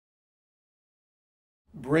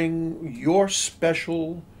bring your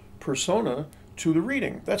special persona to the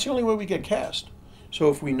reading. That's the only way we get cast. So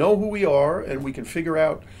if we know who we are and we can figure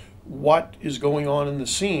out what is going on in the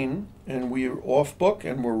scene and we're off book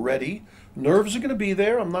and we're ready, nerves are going to be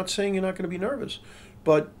there. I'm not saying you're not going to be nervous,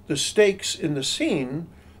 but the stakes in the scene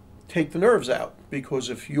take the nerves out, because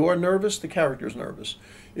if you're nervous, the character's nervous.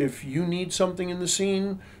 If you need something in the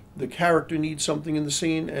scene, the character needs something in the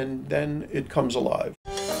scene, and then it comes alive.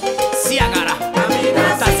 Si agarra,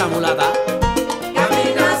 camina, salsa mulata,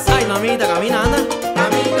 camina, ay mamita caminando,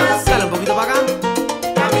 camina, sale un poquito para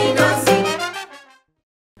acá, camina.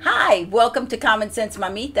 Hi, welcome to Sense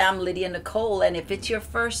Mamita. I'm Lydia Nicole, and if it's your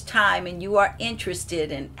first time and you are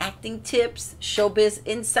interested in acting tips, showbiz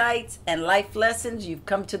insights, and life lessons, you've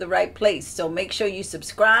come to the right place. So make sure you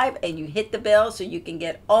subscribe and you hit the bell so you can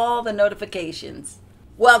get all the notifications.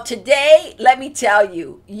 Well, today, let me tell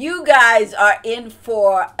you, you guys are in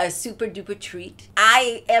for a super duper treat.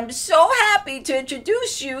 I am so happy to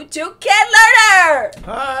introduce you to Ken Lerner.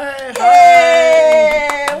 Hi.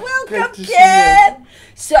 Hey, Hi. welcome, Ken.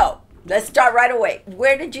 So, let's start right away.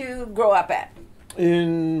 Where did you grow up at?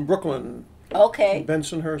 In Brooklyn. Okay.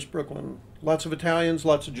 Bensonhurst, Brooklyn. Lots of Italians,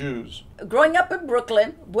 lots of Jews. Growing up in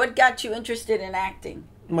Brooklyn, what got you interested in acting?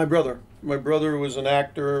 My brother. My brother was an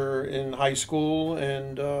actor in high school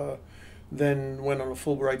and then went on a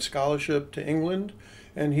Fulbright scholarship to England,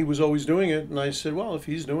 and he was always doing it. And I said, well, if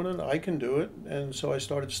he's doing it, I can do it. And so I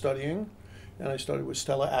started studying, and I started with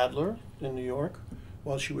Stella Adler in New York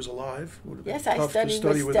while she was alive. Yes, I studied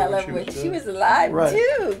with Stella when she was alive, right.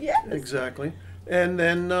 Too. Yes. Exactly. And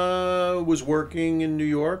then was working in New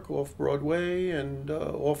York off-Broadway and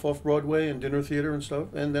off-Broadway and dinner theater and stuff.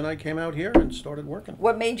 And then I came out here and started working.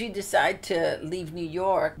 What made you decide to leave New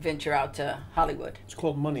York, venture out to Hollywood? It's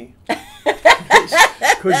called money.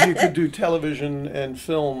 Because you could do television and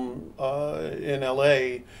film in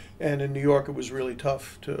L.A., and in New York it was really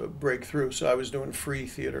tough to break through. So I was doing free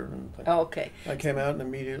theater. And Okay. I came out and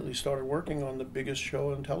immediately started working on the biggest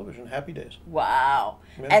show on television, Happy Days. Wow.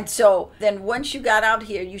 Yeah. And so then once you got out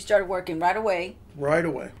here, you started working right away. Right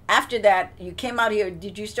away. After that, you came out here.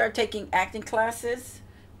 Did you start taking acting classes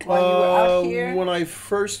while you were out here? When I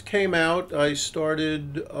first came out, I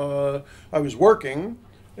started, I was working,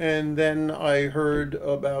 and then I heard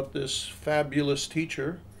about this fabulous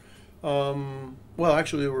teacher. Well,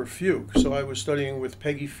 actually, there were a few. So I was studying with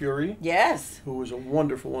Peggy, Yes. who was a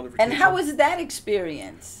wonderful, wonderful And teacher. how was that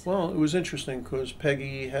experience? Well, it was interesting because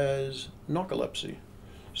Peggy has narcolepsy.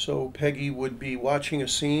 So Peggy would be watching a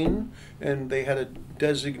scene, and they had a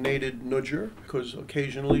designated nudger, because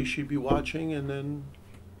occasionally she'd be watching, and then...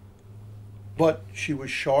 But she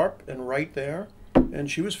was sharp and right there,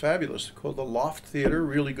 and she was fabulous. Called the Loft Theater,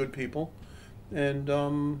 really good people,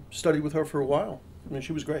 and studied with her for a while. I mean,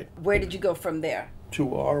 she was great. Where did you go from there?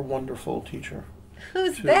 To our wonderful teacher.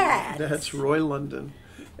 Who's that? That's Roy London.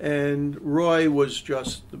 And Roy was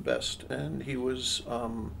just the best. And he was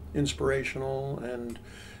inspirational and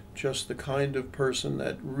just the kind of person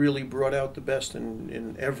that really brought out the best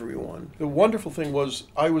in everyone. The wonderful thing was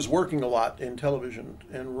I was working a lot in television,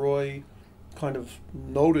 and Roy kind of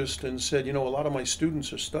noticed and said, you know, a lot of my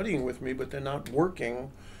students are studying with me, but they're not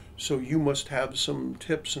working. So you must have some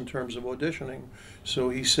tips in terms of auditioning. So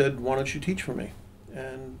he said, why don't you teach for me?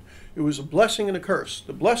 And it was a blessing and a curse.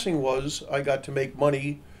 The blessing was I got to make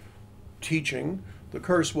money teaching. The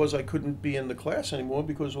curse was I couldn't be in the class anymore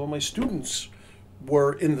because all my students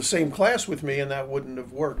were in the same class with me, and that wouldn't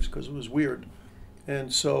have worked because it was weird.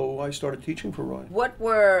 And so I started teaching for Roy. What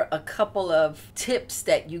were a couple of tips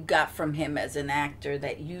that you got from him as an actor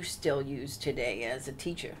that you still use today as a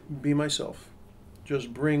teacher? Be myself.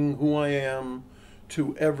 Just bring who I am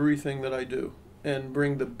to everything that I do, and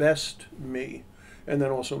bring the best me. And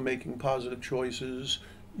then also making positive choices,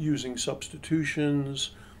 using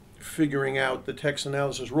substitutions, figuring out the text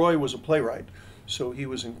analysis. Roy was a playwright, so he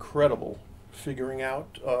was incredible figuring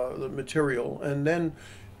out the material. And then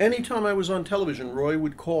anytime I was on television, Roy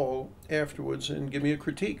would call afterwards and give me a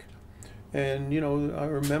critique. And, you know, I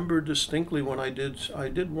remember distinctly when I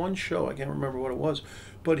did one show, I can't remember what it was,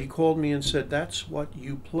 but he called me and said, that's what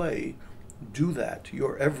you play. Do that.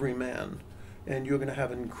 You're every man. And you're going to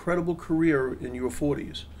have an incredible career in your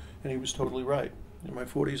 40s. And he was totally right. In my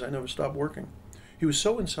 40s, I never stopped working. He was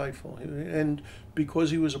so insightful. And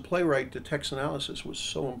because he was a playwright, the text analysis was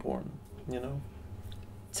so important, you know.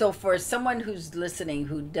 So for someone who's listening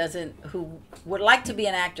who would like to be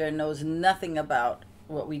an actor and knows nothing about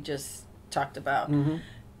what we just talked about,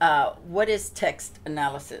 what is text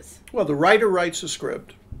analysis? Well, the writer writes a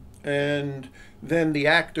script, and then the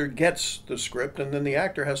actor gets the script, and then the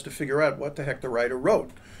actor has to figure out what the heck the writer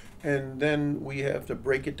wrote. and then we have to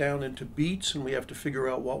break it down into beats, and we have to figure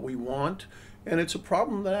out what we want. And it's a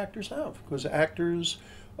problem that actors have, because actors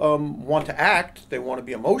want to act, they want to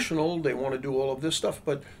be emotional, they want to do all of this stuff,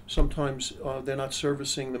 but sometimes they're not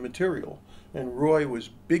servicing the material. And Roy was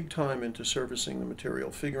big time into servicing the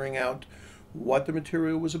material, figuring out what the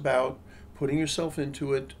material was about, putting yourself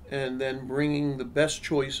into it, and then bringing the best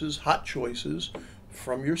choices, hot choices,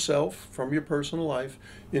 from yourself, from your personal life,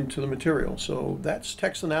 into the material. So that's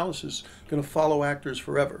text analysis, going to follow actors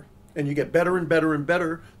forever. And you get better and better and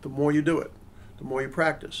better the more you do it, the more you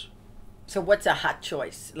practice. So what's a hot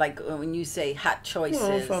choice? Like when you say hot choices?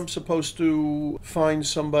 Well, if I'm supposed to find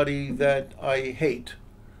somebody that I hate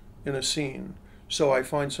in a scene, so I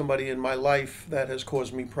find somebody in my life that has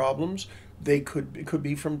caused me problems, it could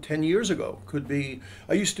be from 10 years ago. Could be,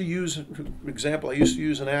 I used to use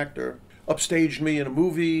an actor upstaged me in a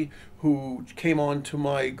movie who came on to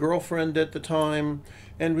my girlfriend at the time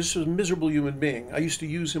and was just a miserable human being. I used to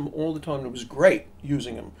use him all the time. It was great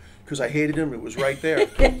using him because I hated him. It was right there.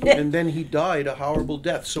 And then he died a horrible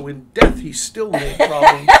death. So in death, he still made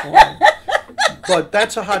problems for me. But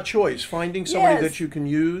that's a hot choice, finding somebody Yes. that you can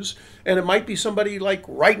use. And it might be somebody like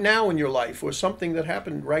right now in your life, or something that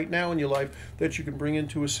happened right now in your life that you can bring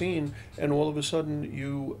into a scene, and all of a sudden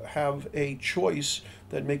you have a choice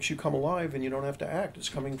that makes you come alive, and you don't have to act. It's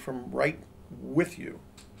coming from right with you.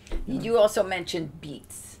 You also mentioned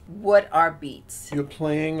beats. What are beats? You're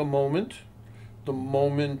playing a moment. The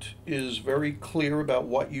moment is very clear about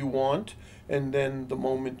what you want, and then the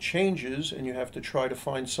moment changes and you have to try to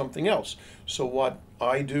find something else. So what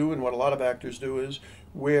I do and what a lot of actors do is,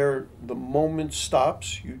 where the moment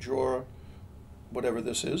stops, you draw whatever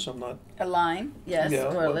this is. I'm not... A line, yes,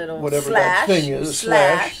 Yeah, or a little whatever slash. that thing is, a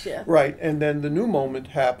slash. Yeah. Right, and then the new moment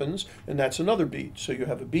happens, and that's another beat. So you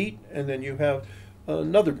have a beat, and then you have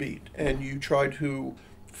another beat, and you try to...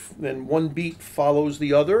 Then one beat follows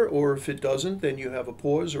the other, or if it doesn't, then you have a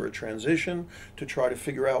pause or a transition to try to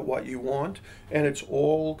figure out what you want. And it's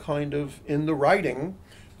all kind of in the writing.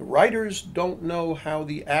 The writers don't know how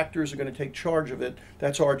the actors are going to take charge of it.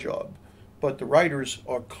 That's our job. But the writers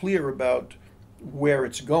are clear about where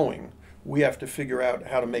it's going. We have to figure out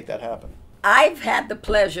how to make that happen. I've had the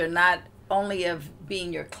pleasure not only of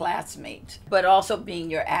being your classmate, but also being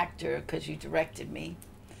your actor, because you directed me.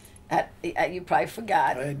 You probably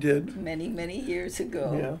forgot. I did. Many, many years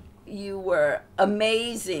ago. Yeah. You were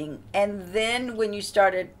amazing. And then when you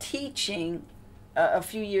started teaching a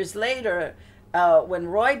few years later, when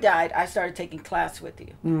Roy died, I started taking class with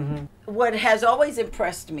you. Mm-hmm. What has always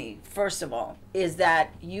impressed me, first of all, is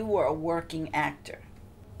that you were a working actor.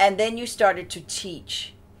 And then you started to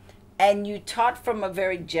teach. And you taught from a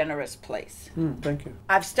very generous place. Thank you.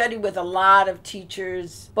 I've studied with a lot of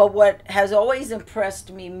teachers, but what has always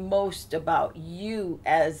impressed me most about you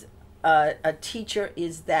as a teacher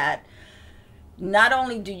is that not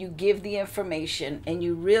only do you give the information and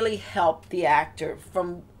you really help the actor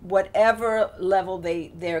from whatever level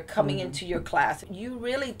they're coming into your class, you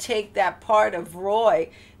really take that part of Roy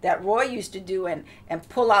that Roy used to do and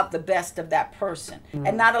pull out the best of that person.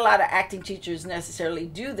 And not a lot of acting teachers necessarily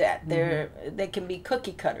do that. They can be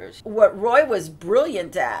cookie cutters. What Roy was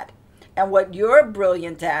brilliant at, and what you're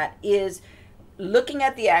brilliant at, is looking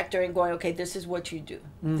at the actor and going, okay, this is what you do.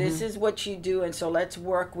 This is what you do, and so let's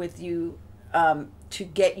work with you to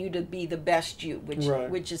get you to be the best you,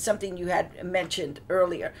 which is something you had mentioned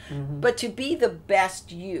earlier. But to be the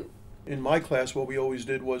best you. In my class, what we always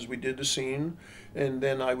did was we did the scene, and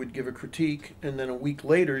then I would give a critique, and then a week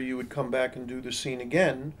later you would come back and do the scene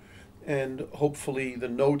again, and hopefully the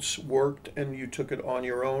notes worked and you took it on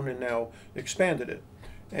your own and now expanded it.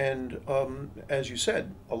 And as you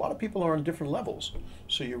said, a lot of people are on different levels.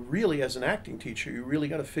 So you really, as an acting teacher, you really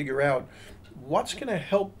got to figure out what's going to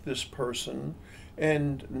help this person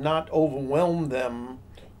and not overwhelm them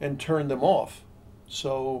and turn them off.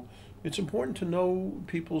 So it's important to know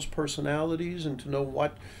people's personalities and to know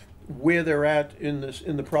where they're at in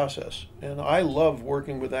the process. And I love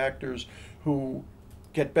working with actors who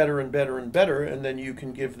get better and better and better, and then you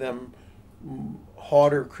can give them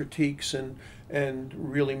harder critiques and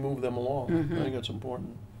really move them along. I think that's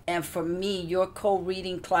important. And for me, your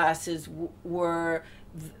co-reading classes were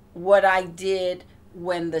what I did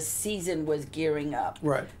when the season was gearing up.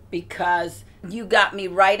 Right. Because you got me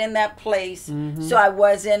right in that place, so I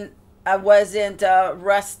wasn't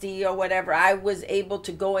rusty or whatever. I was able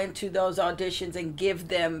to go into those auditions and give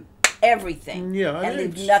them everything, and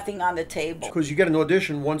leave nothing on the table. Because you get an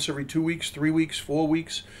audition once every 2 weeks, 3 weeks, 4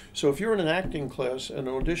 weeks. So if you're in an acting class, an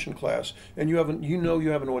audition class, and you have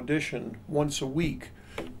an audition once a week,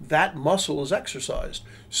 that muscle is exercised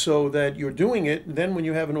so that you're doing it. And then when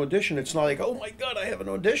you have an audition, it's not like, oh my God, I have an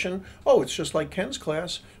audition. Oh, it's just like Ken's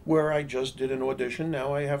class where I just did an audition.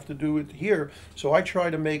 Now I have to do it here. So I try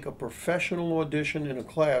to make a professional audition in a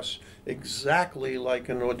class exactly like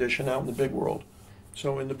an audition out in the big world.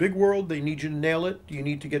 So in the big world, they need you to nail it. You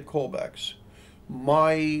need to get callbacks.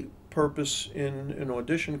 My purpose in an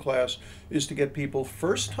audition class is to get people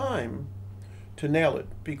first time to nail it,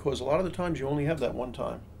 because a lot of the times you only have that one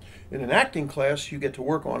time. In an acting class, you get to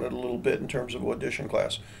work on it a little bit in terms of audition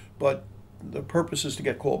class, but the purpose is to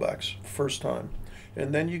get callbacks first time.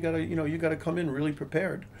 And then you gotta come in really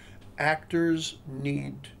prepared. Actors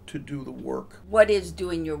need to do the work. What is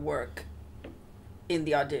doing your work in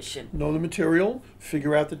the audition? Know the material,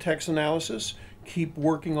 figure out the text analysis, keep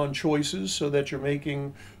working on choices so that you're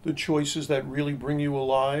making the choices that really bring you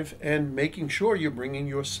alive, and making sure you're bringing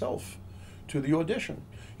yourself to the audition.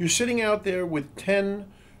 You're sitting out there with 10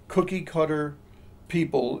 cookie cutter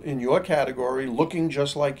people in your category looking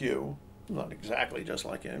just like you. Not exactly just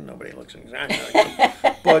like you, nobody looks exactly like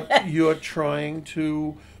you, but you're trying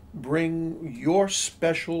to bring your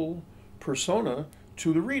special persona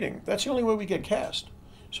to the reading. That's the only way we get cast.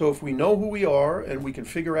 So if we know who we are and we can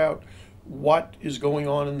figure out what is going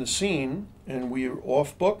on in the scene, and we're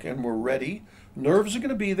off book and we're ready, nerves are going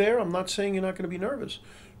to be there. I'm not saying you're not going to be nervous,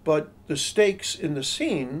 but the stakes in the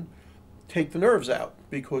scene take the nerves out,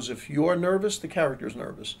 because if you're nervous, the character's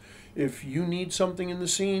nervous. If you need something in the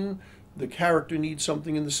scene, the character needs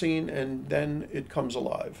something in the scene, and then it comes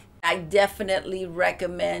alive. I definitely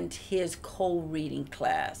recommend his co-reading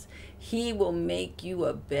class. He will make you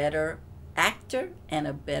a better actor and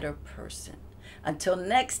a better person. Until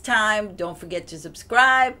next time, don't forget to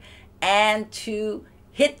subscribe and to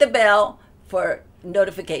hit the bell for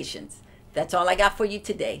notifications. That's all I got for you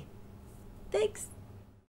today. Thanks.